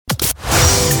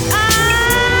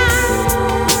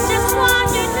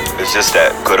It's just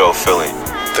that good old feeling.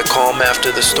 The calm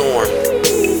after the storm.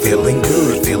 Feeling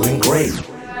good, feeling great.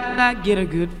 I get a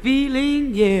good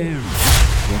feeling, yeah.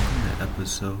 Welcome to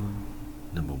episode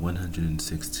number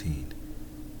 116.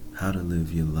 How to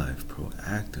live your life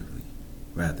proactively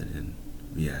rather than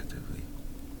reactively.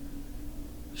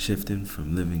 Shifting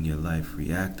from living your life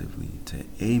reactively to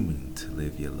aiming to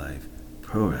live your life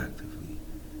proactively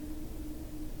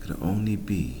could only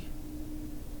be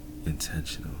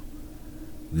intentional.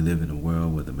 We live in a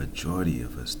world where the majority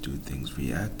of us do things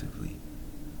reactively.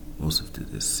 Most of the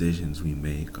decisions we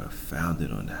make are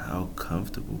founded on how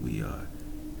comfortable we are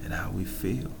and how we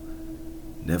feel.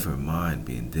 Never mind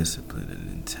being disciplined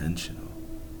and intentional.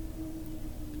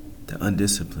 The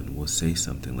undisciplined will say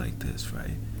something like this,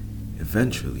 right?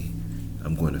 Eventually,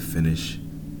 I'm going to finish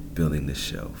building the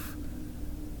shelf.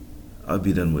 I'll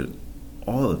be done with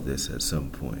all of this at some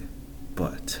point,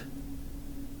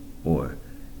 or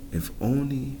if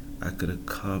only I could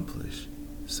accomplish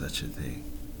such a thing.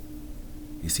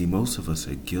 You see, most of us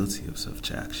are guilty of such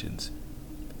actions.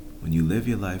 When you live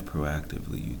your life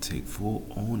proactively, you take full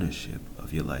ownership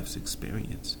of your life's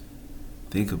experience.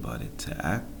 Think about it. To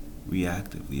act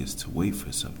reactively is to wait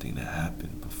for something to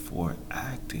happen before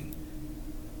acting.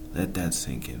 Let that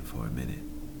sink in for a minute.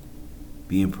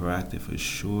 Being proactive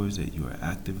assures that you are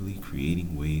actively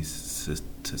creating ways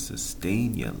to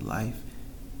sustain your life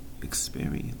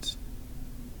experience.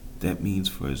 That means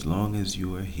for as long as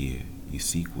you are here, you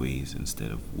seek ways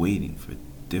instead of waiting for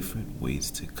different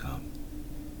ways to come.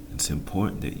 It's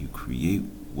important that you create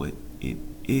what it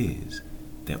is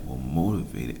that will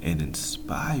motivate and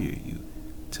inspire you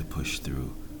to push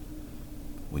through.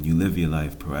 When you live your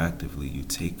life proactively, you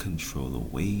take control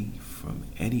away from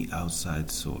any outside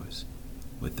source.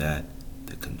 With that,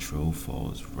 the control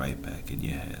falls right back in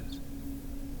your hands.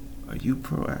 Are you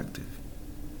proactive?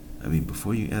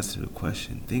 Before you answer the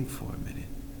question, think for a minute.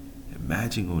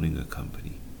 Imagine owning a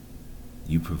company.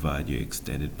 You provide your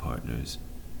extended partners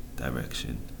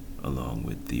direction along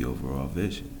with the overall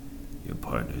vision. Your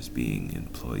partners being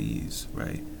employees,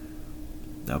 right?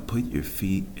 Now put your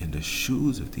feet in the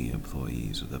shoes of the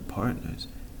employees or the partners.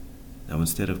 Now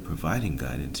instead of providing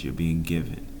guidance, you're being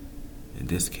given. In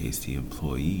this case, the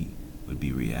employee would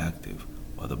be reactive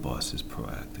while the boss is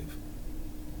proactive.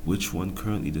 Which one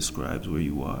currently describes where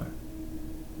you are?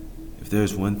 If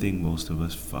there's one thing most of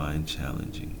us find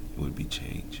challenging, it would be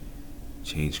change.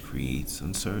 Change creates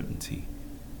uncertainty.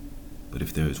 But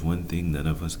if there is one thing none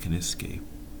of us can escape,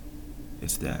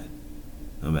 it's that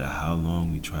no matter how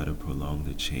long we try to prolong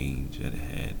the change at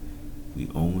hand,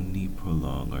 we only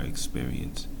prolong our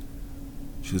experience.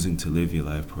 Choosing to live your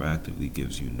life proactively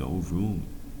gives you no room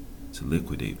to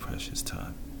liquidate precious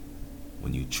time.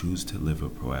 When you choose to live a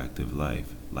proactive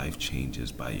life, life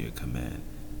changes by your command.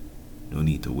 No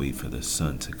need to wait for the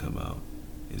sun to come out.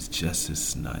 It's just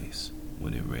as nice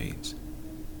when it rains.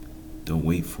 Don't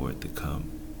wait for it to come.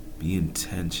 Be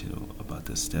intentional about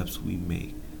the steps we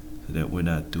make so that we're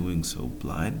not doing so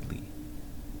blindly.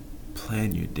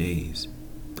 Plan your days.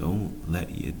 Don't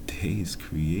let your days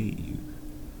create you.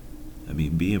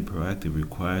 Being proactive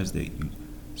requires that you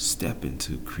step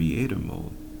into creator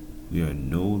mode. We are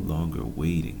no longer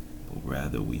waiting, but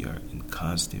rather we are in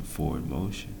constant forward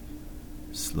motion.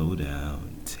 Slow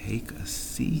down, take a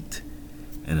seat,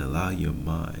 and allow your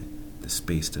mind the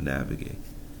space to navigate.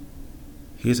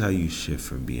 Here's how you shift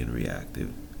from being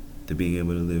reactive to being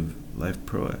able to live life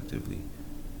proactively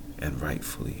and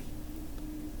rightfully.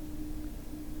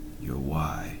 Your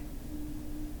why.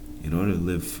 In order to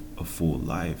live a full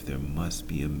life, there must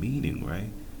be a meaning, right?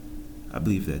 I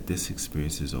believe that this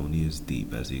experience is only as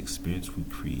deep as the experience we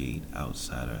create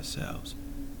outside ourselves.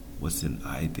 What's an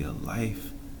ideal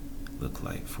life look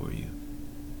like for you?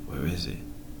 Where is it?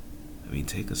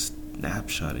 Take a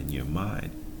snapshot in your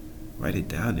mind. Write it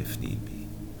down if need be.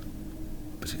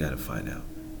 But you gotta find out.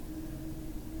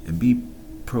 And be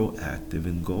proactive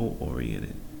and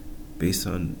goal-oriented based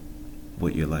on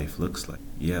what your life looks like.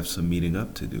 You have some meeting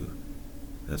up to do.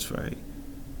 That's right.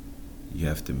 You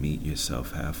have to meet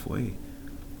yourself halfway.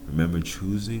 Remember,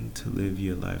 choosing to live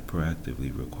your life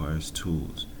proactively requires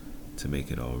tools to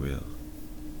make it all real.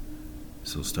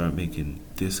 So start making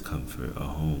discomfort a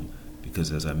home, because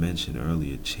as I mentioned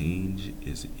earlier, change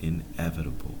is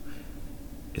inevitable.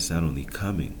 It's not only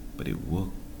coming, but it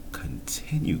will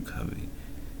continue coming.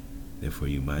 Therefore,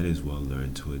 you might as well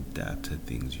learn to adapt to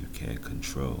things you can't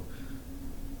control.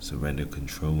 Surrender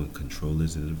control when control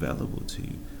isn't available to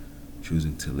you.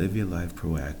 Choosing to live your life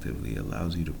proactively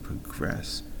allows you to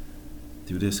progress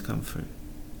through discomfort.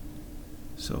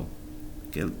 So,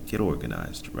 get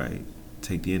organized, right?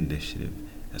 Take the initiative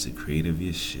as a creative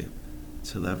your ship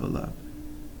to level up.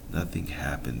 Nothing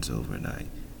happens overnight.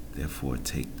 Therefore,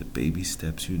 take the baby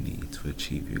steps you need to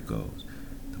achieve your goals.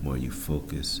 The more you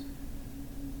focus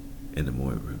and the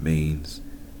more it remains,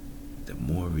 the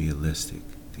more realistic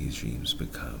these dreams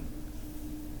become.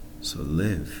 So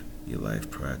live your life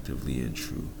proactively and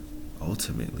true.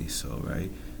 Ultimately so,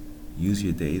 right? Use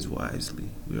your days wisely.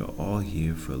 We are all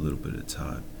here for a little bit of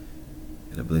time.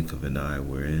 In a blink of an eye,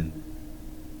 we're in,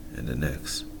 and the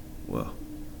next, well,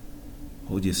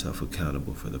 hold yourself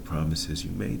accountable for the promises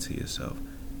you made to yourself.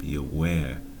 Be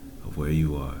aware of where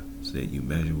you are so that you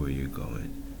measure where you're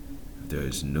going. If there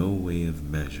is no way of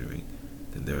measuring,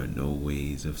 then there are no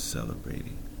ways of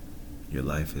celebrating. Your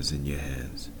life is in your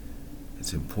hands.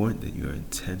 It's important that you are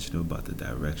intentional about the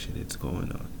direction it's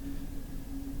going on.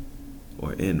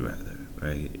 Or in, rather,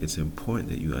 right? It's important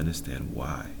that you understand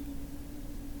why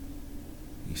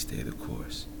you stay the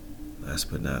course. Last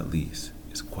but not least,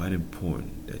 it's quite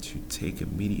important that you take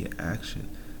immediate action.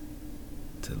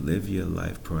 To live your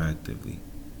life proactively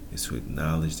is to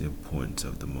acknowledge the importance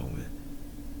of the moment.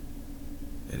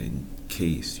 And in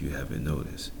case you haven't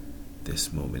noticed,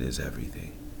 this moment is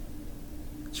everything.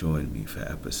 Join me for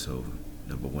episode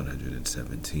number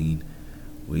 117,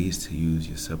 Ways to Use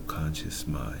Your Subconscious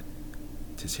Mind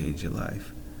to Change Your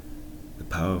Life. The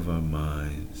power of our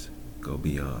minds go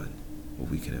beyond what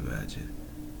we can imagine,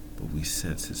 but we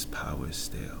sense its power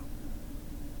still.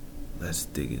 Let's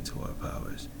dig into our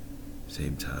powers.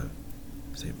 Same time,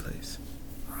 same place.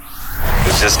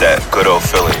 It's just that good old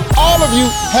feeling. All of you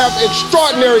have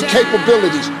extraordinary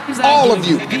capabilities. All of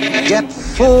you. Get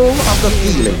full of the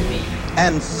feeling,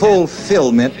 and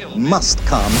fulfillment must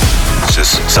come. It's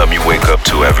just something you wake up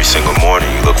to every single morning,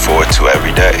 you look forward to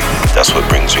every day. That's what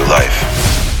brings you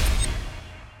life.